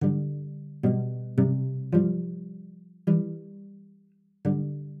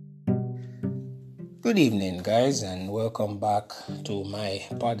Good evening, guys, and welcome back to my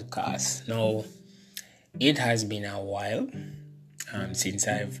podcast. Now, it has been a while since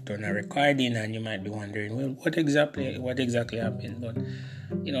I've done a recording, and you might be wondering, well, what exactly happened? But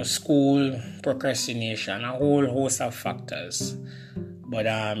school, procrastination, a whole host of factors. But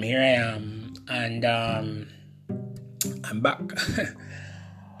here I am, and I'm back.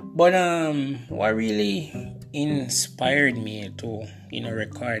 But what really inspired me to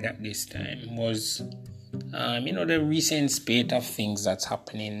record at this time was the recent spate of things that's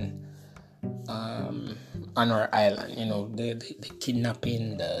happening on our island. The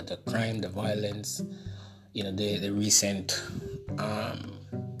kidnapping, the crime, the violence. The recent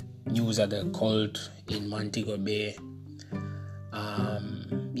news of the cult in Montego Bay.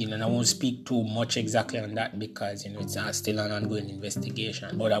 And I won't speak too much exactly on that because it's still an ongoing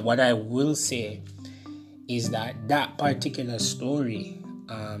investigation. But what I will say is that particular story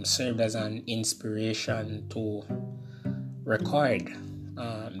served as an inspiration to record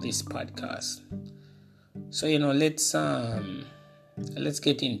this podcast. So let's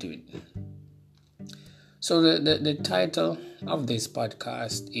get into it. So the title of this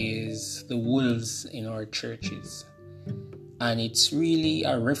podcast is "The Wolves in Our Churches." And it's really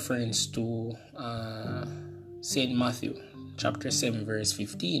a reference to St. Matthew, chapter 7, verse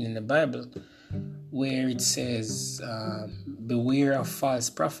 15 in the Bible, where it says, "Beware of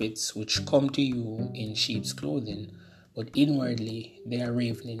false prophets which come to you in sheep's clothing, but inwardly they are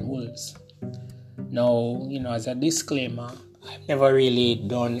ravening wolves." Now, as a disclaimer, I've never really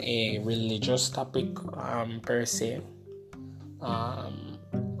done a religious topic per se.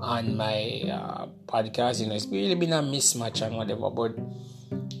 On my podcast, it's really been a mismatch and whatever, but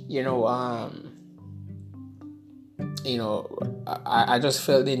I just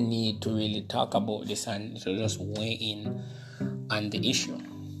felt the need to really talk about this and to just weigh in on the issue.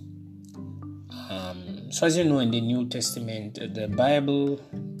 So as you know, in the New Testament, the Bible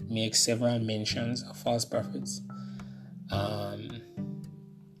makes several mentions of false prophets, and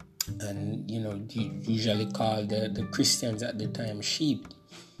usually call the Christians at the time sheep.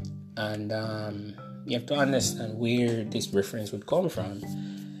 And you have to understand where this reference would come from.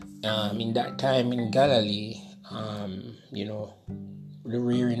 In that time in Galilee, the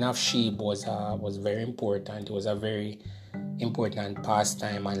rearing of sheep was very important. It was a very important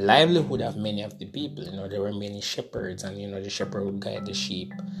pastime and livelihood of many of the people. There were many shepherds, and the shepherd would guide the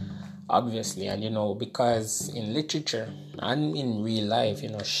sheep, obviously. And because in literature and in real life,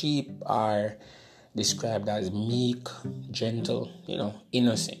 sheep are described as meek, gentle,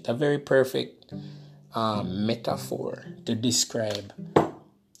 innocent. A very perfect metaphor to describe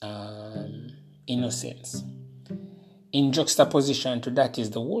innocence. In juxtaposition to that is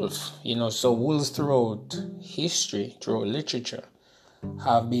the wolf. So wolves throughout history, throughout literature,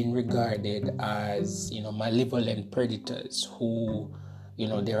 have been regarded as, malevolent predators who,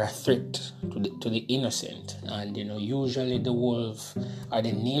 they're a threat to the innocent. And, usually the wolf, or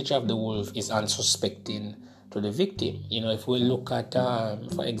the nature of the wolf, is unsuspecting to the victim. If we look at,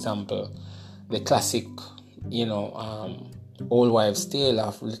 for example, the classic, old wives' tale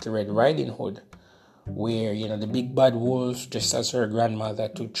of Little Red Riding Hood, where, the big bad wolf dressed as her grandmother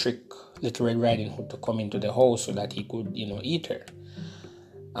to trick Little Red Riding Hood to come into the house so that he could, eat her.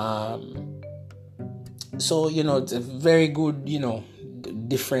 So, it's a very good,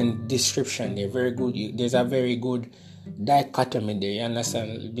 different description there. Very good. There's a very good dichotomy there, you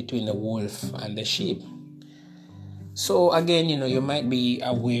understand, between the wolf and the sheep. So again, you might be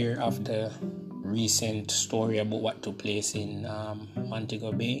aware of the recent story about what took place in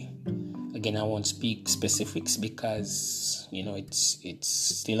Montego Bay. Again, I won't speak specifics because it's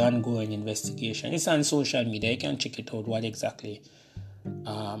still ongoing investigation. It's on social media. You can check it out what exactly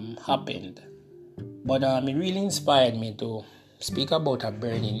happened. But it really inspired me to speak about a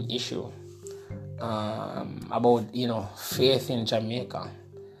burning issue, about faith in Jamaica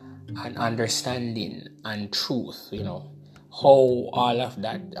and understanding and truth. How all of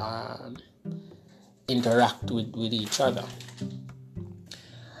that interact with each other.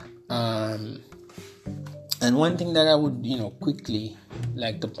 And one thing that I would quickly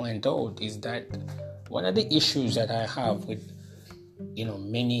like to point out is that one of the issues that I have with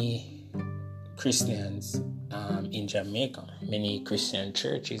many Christians in Jamaica, many Christian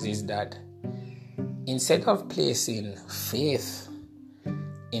churches, is that instead of placing faith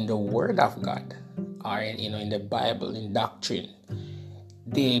in the Word of God or in the Bible, in doctrine,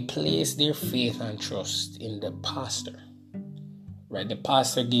 they place their faith and trust in the pastor. Right, the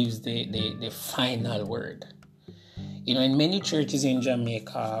pastor gives the final word. In many churches in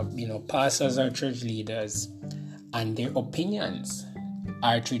Jamaica, pastors are church leaders, and their opinions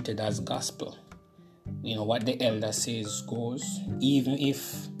are treated as gospel. what the elder says goes, even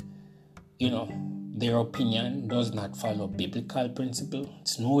if, their opinion does not follow biblical principle.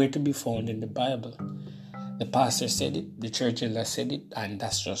 It's nowhere to be found in the Bible. The pastor said it, the church elder said it, and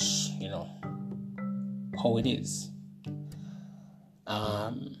that's just, how it is.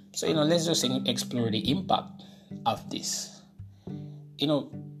 So, let's just explore the impact of this.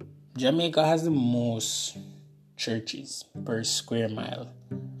 Jamaica has the most churches per square mile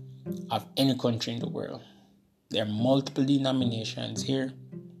of any country in the world. There are multiple denominations here: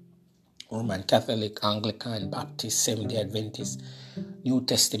 Roman Catholic, Anglican, Baptist, Seventh-day Adventist, New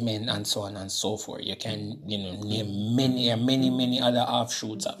Testament, and so on and so forth. You can, name many other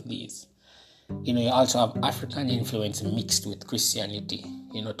offshoots of these. You also have African influence mixed with Christianity,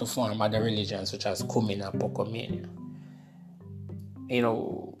 to form other religions such as Kumina, Pokomania.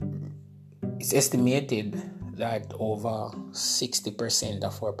 It's estimated that over 60%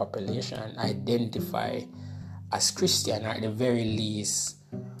 of our population identify as Christian, or at the very least,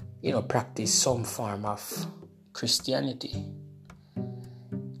 practice some form of Christianity.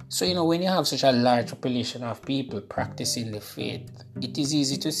 So, when you have such a large population of people practicing the faith, it is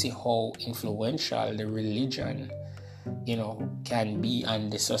easy to see how influential the religion, can be on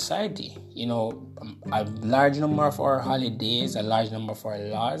the society. A large number of our holidays, a large number of our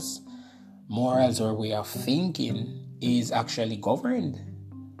laws, morals, or way of thinking is actually governed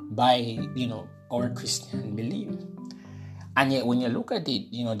by, our Christian belief. And yet, when you look at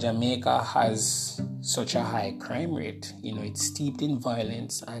it, Jamaica has such a high crime rate. It's steeped in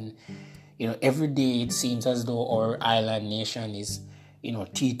violence, and, every day it seems as though our island nation is,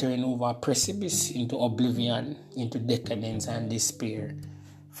 teetering over a precipice into oblivion, into decadence and despair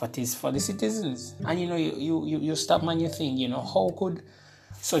for the citizens. And, you stop and you think, how could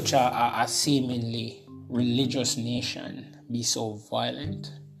such a seemingly religious nation be so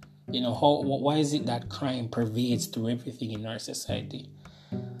violent? Why is it that crime pervades through everything in our society?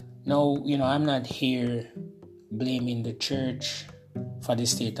 Now, I'm not here blaming the church for the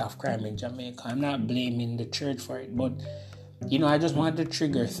state of crime in Jamaica. I'm not blaming the church for it, but, I just want to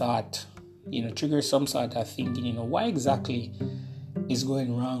trigger thought, trigger some sort of thinking, why exactly is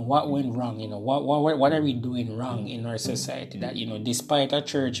going wrong? What went wrong? What are we doing wrong in our society that, despite a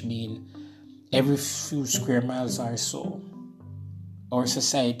church being every few square miles or so, our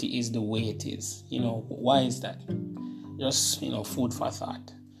society is the way it is? Why is that? Just, food for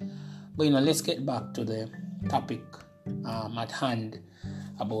thought. But, let's get back to the topic at hand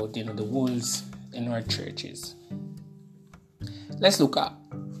about, the wolves in our churches. Let's look at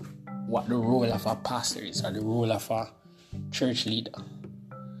what the role of a pastor is, or the role of a church leader.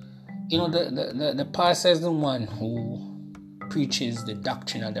 The pastor is the one who preaches the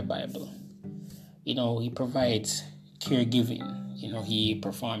doctrine of the Bible. He provides caregiving. He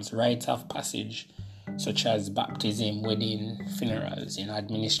performs rites of passage, such as baptism, wedding, funerals,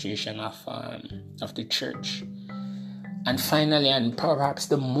 administration of the church. And finally, and perhaps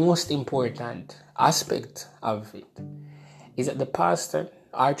the most important aspect of it, is that the pastor,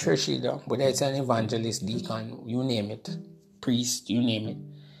 our church leader, whether it's an evangelist, deacon, you name it, priest, you name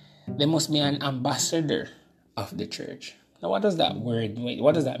it, they must be an ambassador of the church. Now, what does that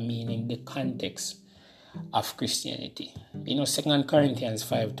mean in the context of Christianity? 2 Corinthians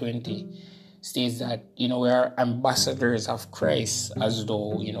 5:20 states that, we are ambassadors of Christ, as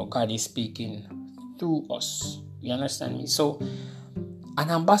though, God is speaking through us. You understand me? So, an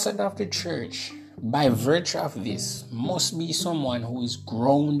ambassador of the church, by virtue of this, must be someone who is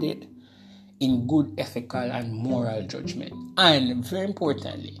grounded in good ethical and moral judgment. And very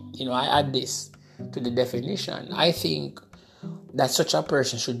importantly, I add this to the definition. I think that such a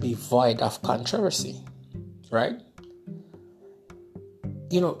person should be void of controversy, right?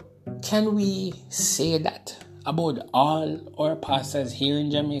 Can we say that about all our pastors here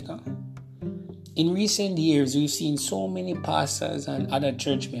in Jamaica? In recent years, we've seen so many pastors and other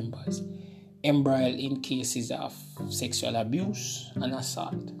church members embroiled in cases of sexual abuse and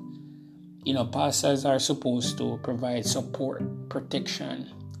assault. Pastors are supposed to provide support, protection,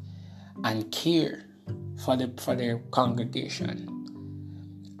 and care for their congregation.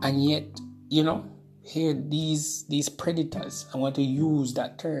 And yet, here these predators, I want to use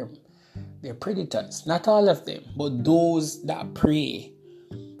that term, they're predators. Not all of them, but those that prey,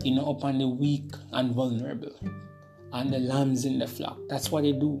 upon the weak and vulnerable, and the lambs in the flock. That's what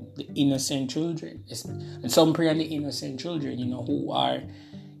they do. The innocent children, and some prey on the innocent children, who are,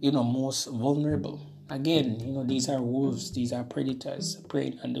 most vulnerable. Again, these are wolves. These are predators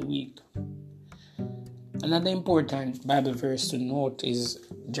preying on the weak. Another important Bible verse to note is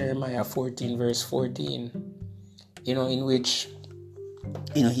Jeremiah 14 verse 14, in which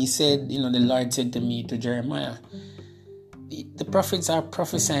He said, the Lord said to me, to Jeremiah, the prophets are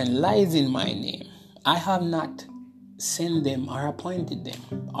prophesying lies in my name. I have not sent them or appointed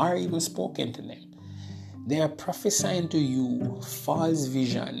them or even spoken to them. They are prophesying to you false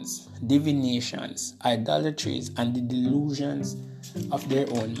visions, divinations, idolatries, and the delusions of their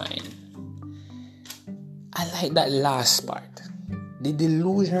own mind. I like that last part. The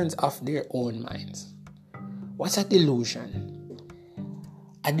delusions of their own minds. What's a delusion?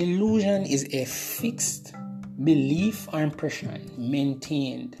 A delusion is a fixed belief or impression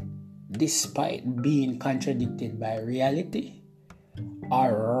maintained despite being contradicted by reality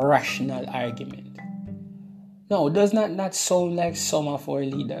or rational argument. Now, does not sound like some of our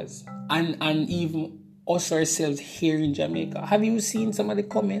leaders and even us ourselves here in Jamaica? Have you seen some of the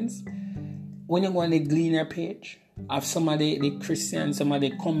comments when you go on the Gleaner page of some of the Christians, some of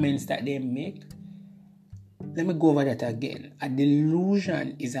the comments that they make? Let me go over that again. A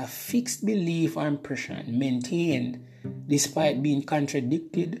delusion is a fixed belief or impression maintained despite being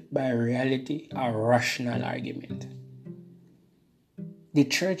contradicted by reality or rational argument. The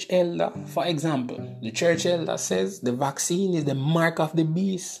church elder, for example, the church elder says the vaccine is the mark of the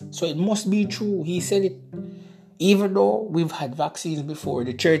beast, so it must be true. He said it. Even though we've had vaccines before,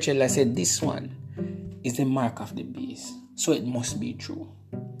 the church elder said this one is the mark of the beast, so it must be true.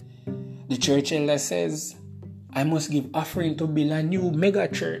 The church elder says, I must give offering to build a new mega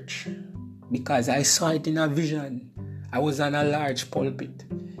church because I saw it in a vision. I was on a large pulpit.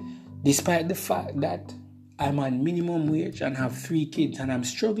 Despite the fact that I'm on minimum wage and have 3 kids and I'm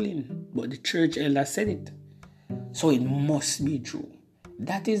struggling, but the church elder said it, so it must be true.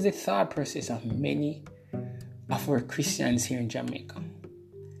 That is the thought process of many of our Christians here in Jamaica.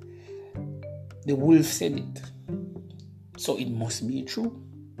 The wolf said it, so it must be true.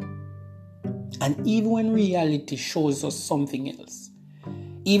 And even when reality shows us something else,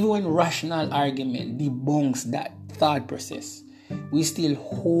 even when rational argument debunks that thought process, we still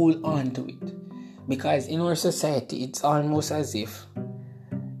hold on to it. Because in our society, it's almost as if,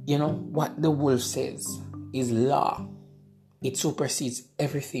 what the wolf says is law. It supersedes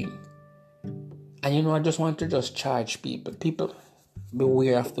everything. And I just want to charge people. People,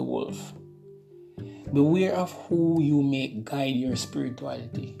 beware of the wolf. Beware of who you make guide your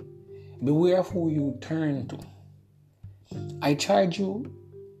spirituality. Beware of who you turn to. I charge you,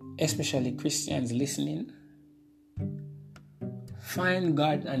 especially Christians listening, find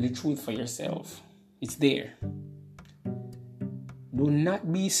God and the truth for yourself. It's there. Do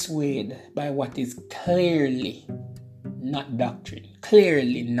not be swayed by what is clearly not doctrine.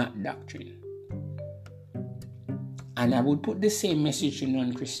 Clearly not doctrine. And I would put the same message to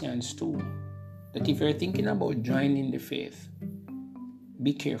non-Christians too. That if you're thinking about joining the faith,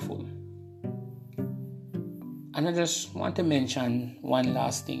 be careful. And I just want to mention one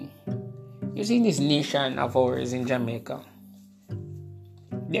last thing. You see, in this nation of ours in Jamaica,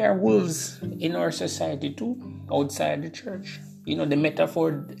 there are wolves in our society too, outside the church. The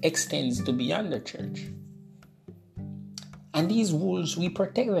metaphor extends to beyond the church. And these wolves, we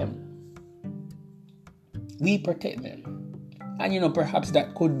protect them. We protect them. And perhaps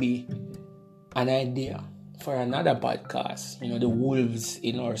that could be an idea for another podcast, the wolves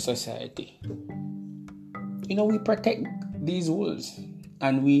in our society. We protect these wolves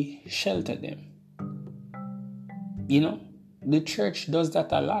and we shelter them. The church does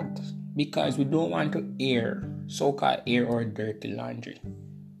that a lot because we don't want to so-called air our dirty laundry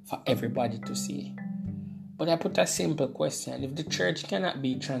for everybody to see. But I put a simple question. If the church cannot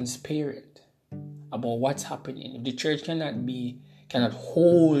be transparent about what's happening, if the church cannot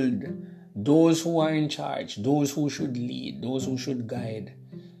hold those who are in charge, those who should lead, those who should guide,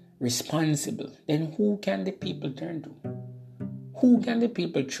 responsible, then who can the people turn to? Who can the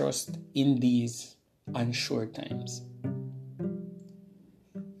people trust in these unsure times?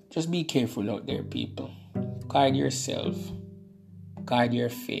 Just be careful out there, people. Guard yourself. Guard your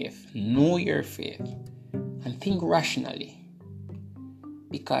faith. Know your faith. And think rationally.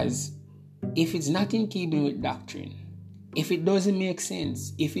 Because if it's not in keeping with doctrine, if it doesn't make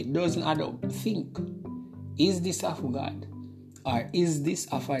sense, if it doesn't add up, think. Is this of God? Or is this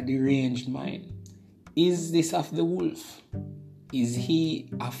of a deranged mind? Is this of the wolf? Is he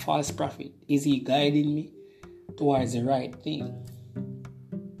a false prophet? Is he guiding me towards the right thing?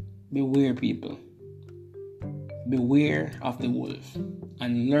 Beware, people. Beware of the wolf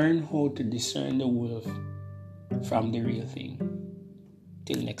and learn how to discern the wolf from the real thing.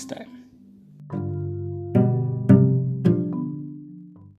 Till next time.